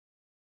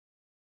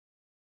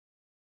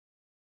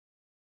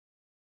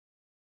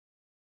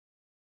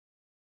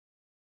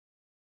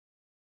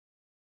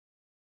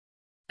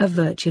a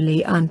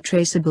virtually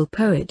untraceable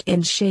poet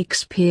in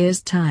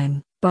Shakespeare's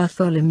time,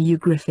 Bartholomew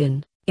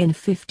Griffin, in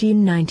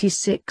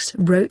 1596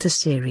 wrote a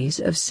series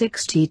of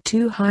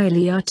 62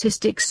 highly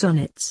artistic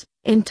sonnets,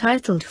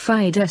 entitled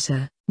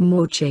Fidessa,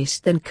 more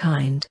chaste than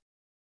kind.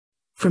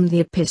 From the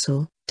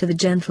epistle, to the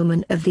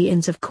gentlemen of the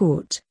Inns of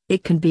Court,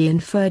 it can be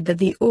inferred that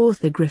the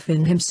author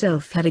Griffin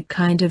himself had a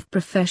kind of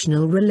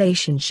professional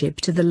relationship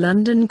to the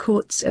London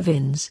courts of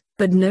inns,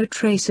 but no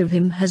trace of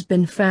him has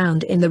been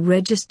found in the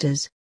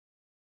registers.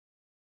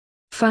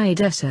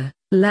 Fidessa,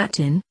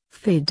 Latin,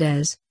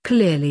 fides,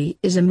 clearly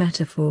is a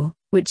metaphor,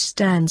 which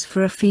stands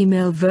for a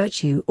female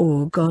virtue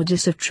or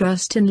goddess of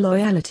trust and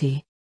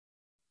loyalty.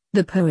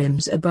 The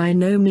poems are by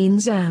no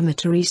means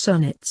amatory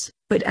sonnets,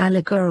 but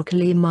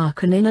allegorically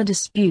mark an inner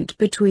dispute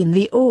between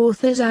the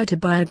author's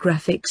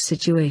autobiographic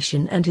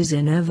situation and his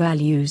inner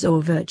values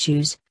or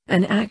virtues,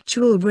 an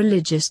actual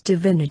religious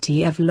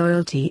divinity of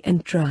loyalty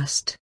and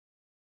trust.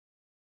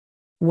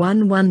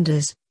 One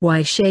wonders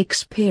why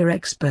Shakespeare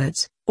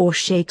experts, or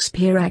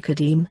Shakespeare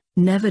Academe,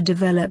 never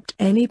developed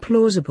any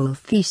plausible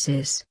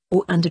thesis,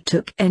 or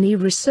undertook any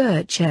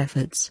research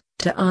efforts,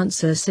 to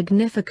answer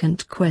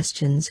significant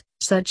questions,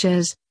 such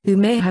as, who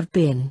may have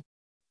been?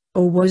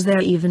 Or was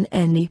there even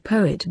any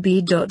poet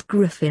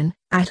B.Griffin,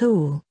 at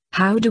all?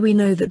 How do we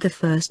know that the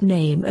first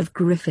name of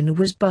Griffin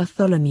was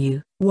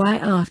Bartholomew? Why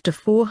after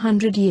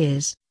 400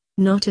 years,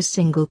 not a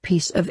single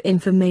piece of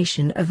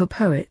information of a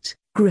poet,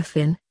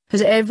 Griffin,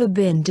 has ever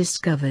been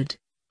discovered?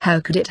 How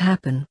could it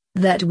happen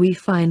that we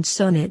find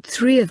Sonnet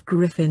 3 of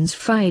Griffin's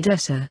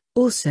Fidessa,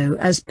 also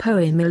as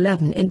Poem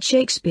 11 in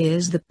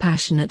Shakespeare's The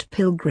Passionate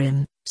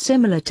Pilgrim,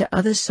 similar to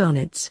other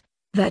sonnets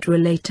that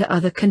relate to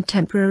other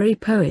contemporary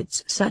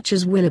poets such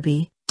as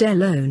Willoughby,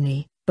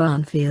 Delaunay,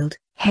 Barnfield,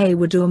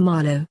 Hayward or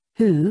Marlowe,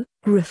 who,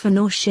 Griffin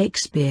or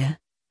Shakespeare,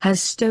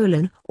 has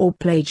stolen or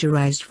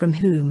plagiarized from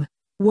whom?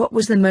 What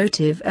was the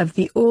motive of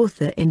the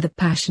author in The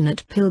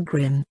Passionate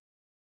Pilgrim?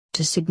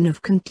 To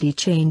significantly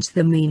change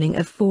the meaning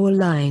of 4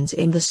 lines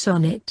in the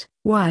sonnet,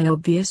 why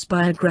obvious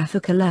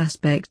biographical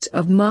aspects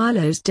of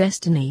Marlowe's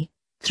destiny,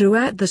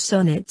 throughout the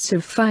sonnets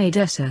of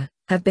Fidessa,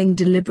 have been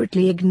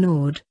deliberately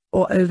ignored,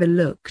 or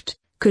overlooked?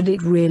 Could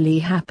it really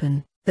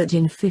happen that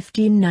in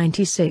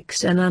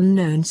 1596 an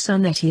unknown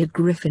sonneteer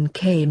Griffin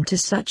came to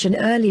such an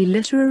early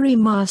literary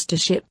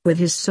mastership with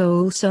his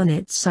sole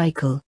sonnet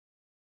cycle?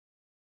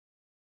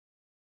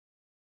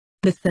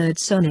 The third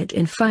sonnet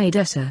in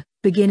Fidessa,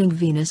 beginning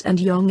Venus and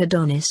young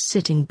Adonis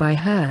sitting by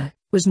her,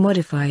 was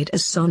modified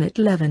as Sonnet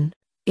 11,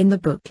 in the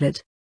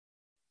booklet.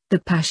 The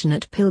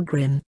Passionate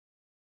Pilgrim,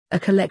 a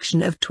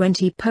collection of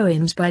 20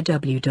 poems by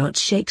W.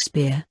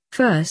 Shakespeare,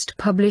 first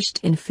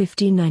published in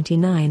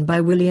 1599 by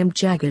William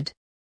Jaggard.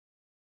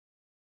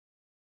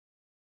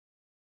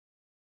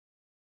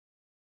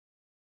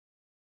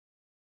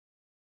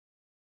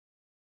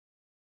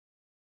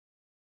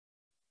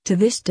 To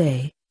this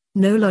day,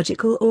 no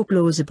logical or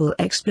plausible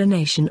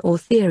explanation or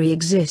theory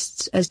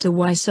exists as to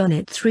why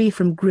Sonnet 3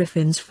 from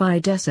Griffin's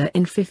Fidessa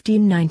in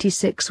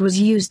 1596 was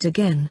used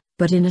again,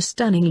 but in a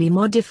stunningly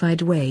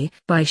modified way,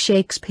 by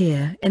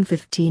Shakespeare in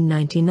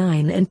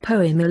 1599 in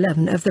Poem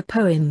 11 of the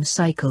poem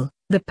cycle,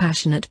 The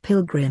Passionate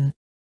Pilgrim.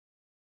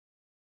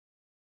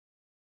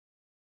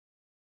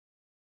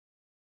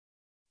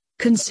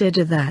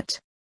 Consider that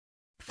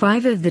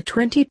 5 of the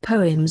 20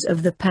 poems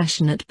of The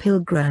Passionate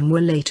Pilgrim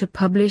were later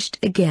published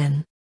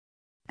again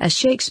as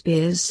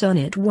Shakespeare's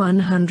Sonnet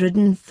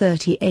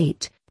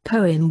 138,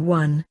 Poem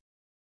 1,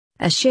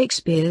 as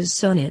Shakespeare's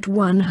Sonnet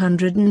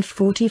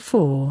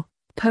 144,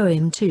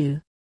 Poem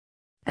 2,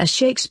 as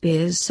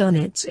Shakespeare's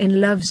sonnets in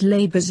Love's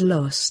Labour's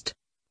Lost,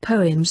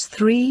 Poems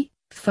 3,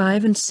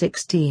 5 and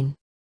 16.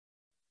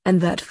 And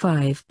that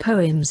 5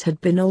 poems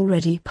had been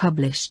already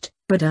published,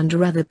 but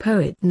under other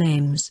poet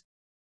names.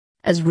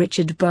 As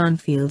Richard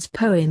Barnfield's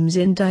Poems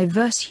in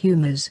Diverse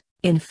Humours,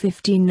 in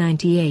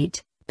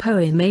 1598,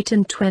 Poem 8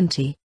 and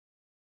 20.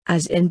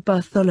 As in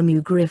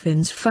Bartholomew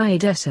Griffin's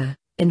Fidessa,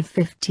 in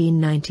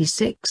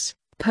 1596,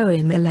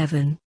 Poem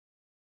 11.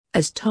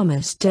 As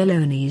Thomas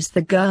Delaunay's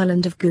The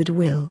Garland of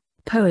Goodwill,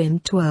 Poem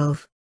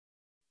 12.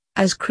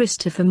 As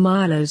Christopher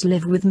Marlowe's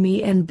Live With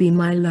Me and Be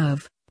My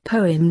Love,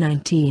 Poem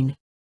 19.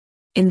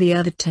 In the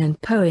other 10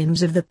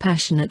 poems of The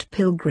Passionate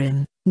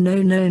Pilgrim,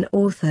 no known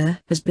author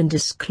has been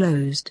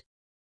disclosed.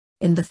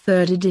 In the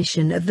 3rd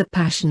edition of The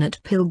Passionate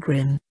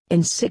Pilgrim,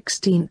 in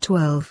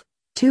 1612,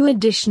 2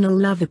 additional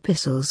love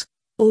epistles,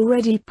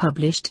 already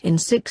published in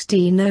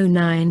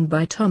 1609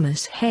 by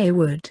Thomas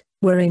Hayward,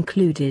 were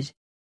included.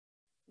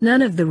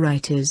 None of the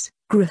writers,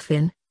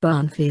 Griffin,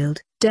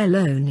 Barnfield,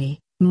 Delaunay,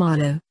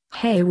 Marlowe,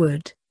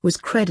 Hayward, was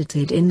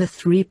credited in the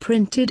 3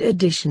 printed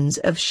editions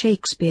of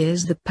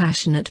Shakespeare's The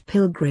Passionate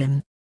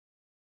Pilgrim.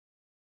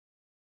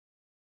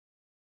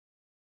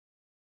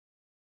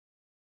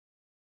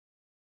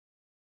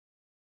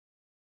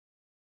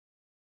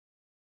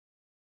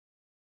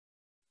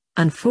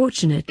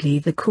 Unfortunately,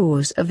 the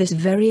cause of this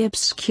very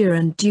obscure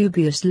and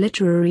dubious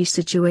literary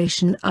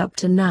situation up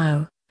to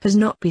now has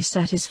not been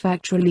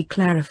satisfactorily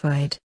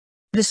clarified.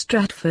 The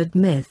Stratford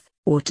myth,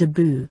 or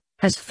taboo,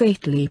 has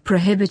fatally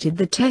prohibited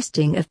the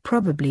testing of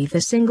probably the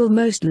single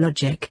most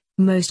logic,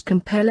 most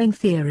compelling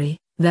theory,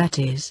 that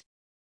is,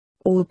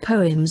 all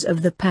poems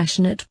of the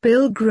passionate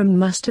pilgrim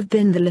must have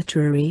been the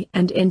literary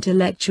and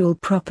intellectual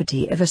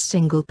property of a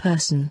single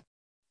person.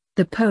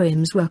 The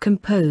poems were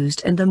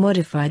composed and are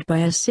modified by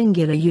a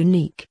singular,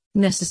 unique,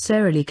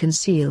 necessarily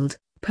concealed,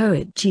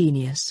 poet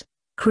genius,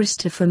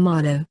 Christopher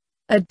Marlowe,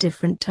 at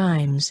different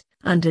times,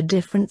 under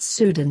different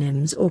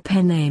pseudonyms or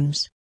pen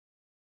names.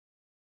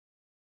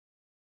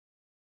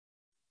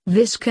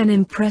 This can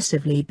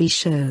impressively be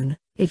shown,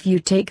 if you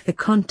take the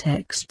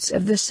contexts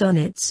of the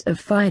sonnets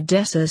of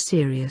Fidessa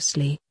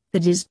seriously,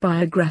 that is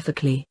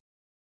biographically.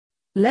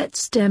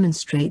 Let's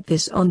demonstrate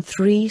this on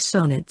 3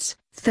 sonnets,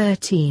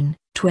 13,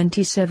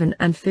 27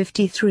 and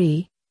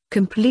 53,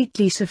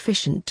 completely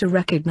sufficient to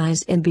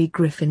recognize in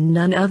B.Griffin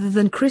none other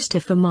than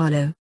Christopher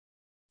Marlowe.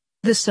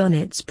 The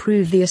sonnets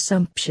prove the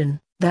assumption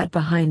that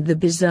behind the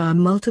bizarre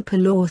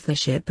multiple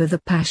authorship of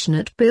the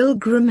passionate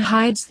pilgrim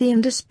hides the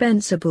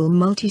indispensable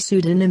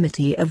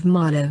multi-pseudonymity of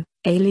Marlowe,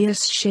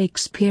 alias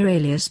Shakespeare,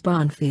 alias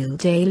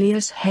Barnfield,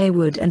 alias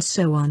Hayward, and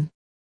so on.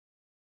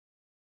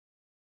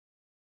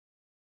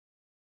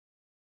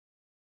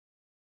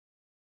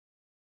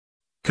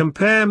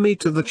 Compare me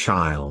to the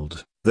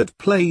child that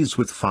plays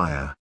with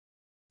fire,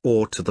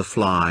 or to the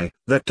fly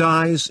that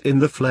dies in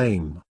the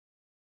flame,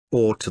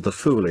 or to the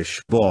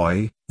foolish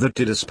boy that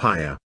did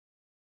aspire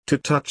to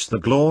touch the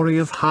glory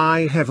of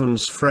high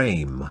heaven's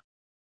frame.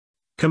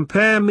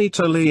 Compare me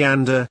to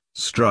Leander,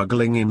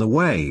 struggling in the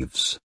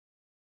waves,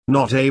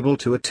 not able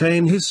to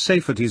attain his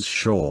safety's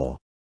shore,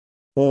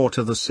 or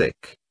to the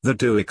sick that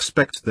do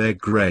expect their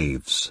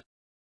graves,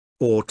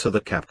 or to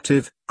the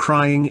captive,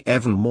 crying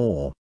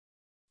evermore.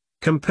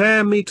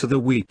 Compare me to the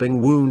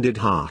weeping wounded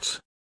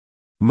heart,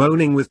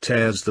 moaning with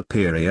tears the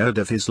period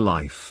of his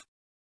life,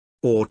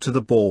 or to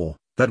the boar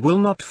that will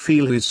not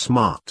feel his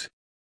smart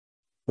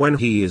when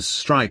he is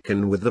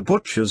striken with the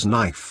butcher's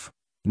knife.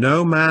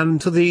 No man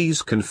to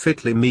these can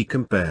fitly me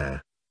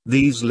compare.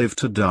 These live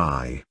to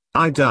die,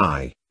 I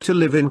die to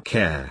live in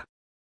care.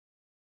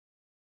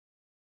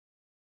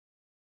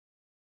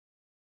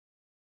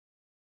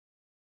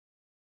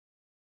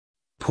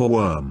 Poor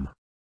worm.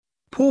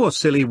 Poor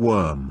silly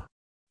worm.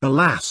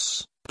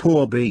 Alas,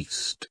 poor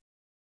beast.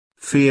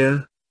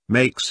 Fear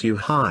makes you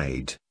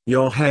hide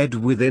your head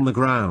within the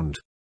ground.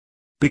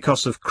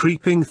 Because of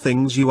creeping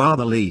things you are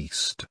the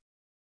least.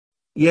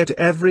 Yet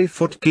every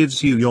foot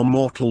gives you your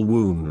mortal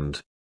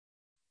wound.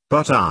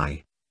 But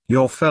I,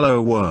 your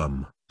fellow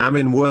worm, am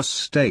in worse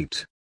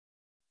state.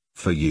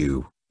 For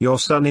you, your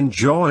son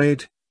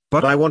enjoyed,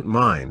 but I want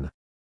mine.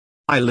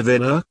 I live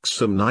in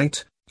irksome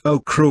night, O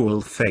cruel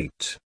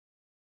fate.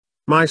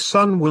 My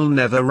sun will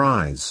never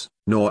rise,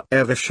 nor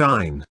ever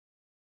shine.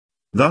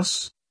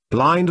 Thus,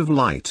 blind of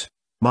light,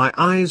 my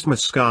eyes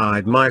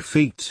misguide my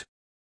feet.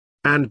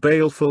 And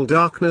baleful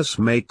darkness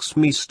makes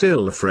me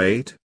still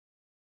afraid.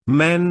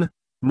 Men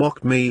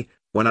mock me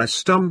when I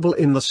stumble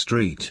in the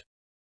street,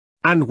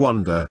 and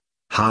wonder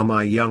how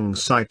my young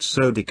sight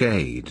so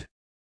decayed.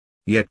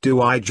 Yet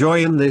do I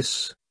joy in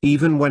this,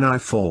 even when I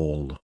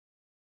fall,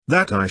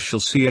 that I shall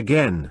see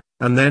again,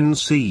 and then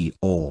see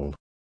all.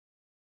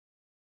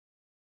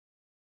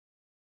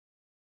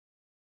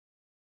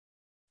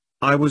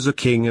 I was a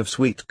king of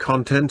sweet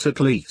content at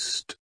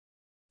least.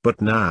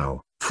 But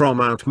now, from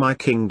out my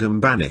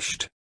kingdom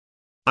banished,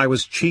 I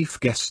was chief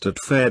guest at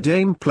fair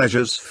Dame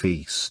Pleasure's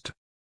feast.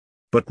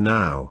 But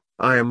now,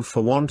 I am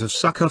for want of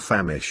succor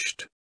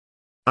famished.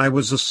 I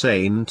was a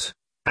saint,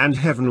 and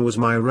heaven was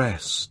my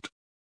rest.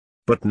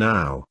 But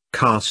now,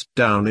 cast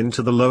down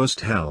into the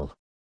lowest hell.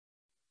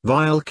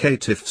 Vile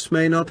caitiffs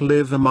may not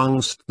live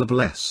amongst the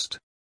blessed,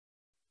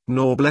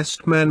 nor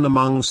blessed men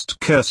amongst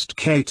cursed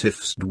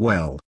caitiffs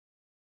dwell.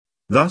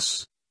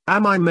 Thus,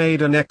 am I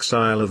made an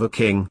exile of a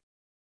king.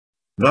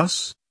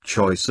 Thus,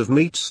 choice of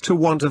meats to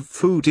want of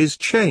food is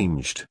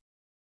changed.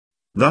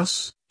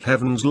 Thus,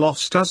 heaven's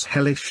lost us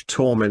hellish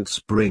torments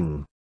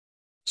bring.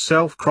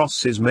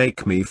 Self-crosses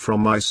make me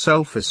from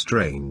myself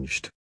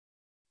estranged.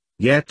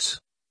 Yet,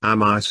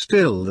 am I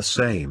still the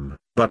same,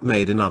 but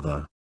made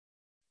another?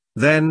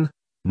 Then,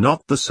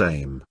 not the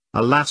same,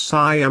 alas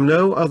I am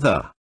no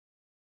other.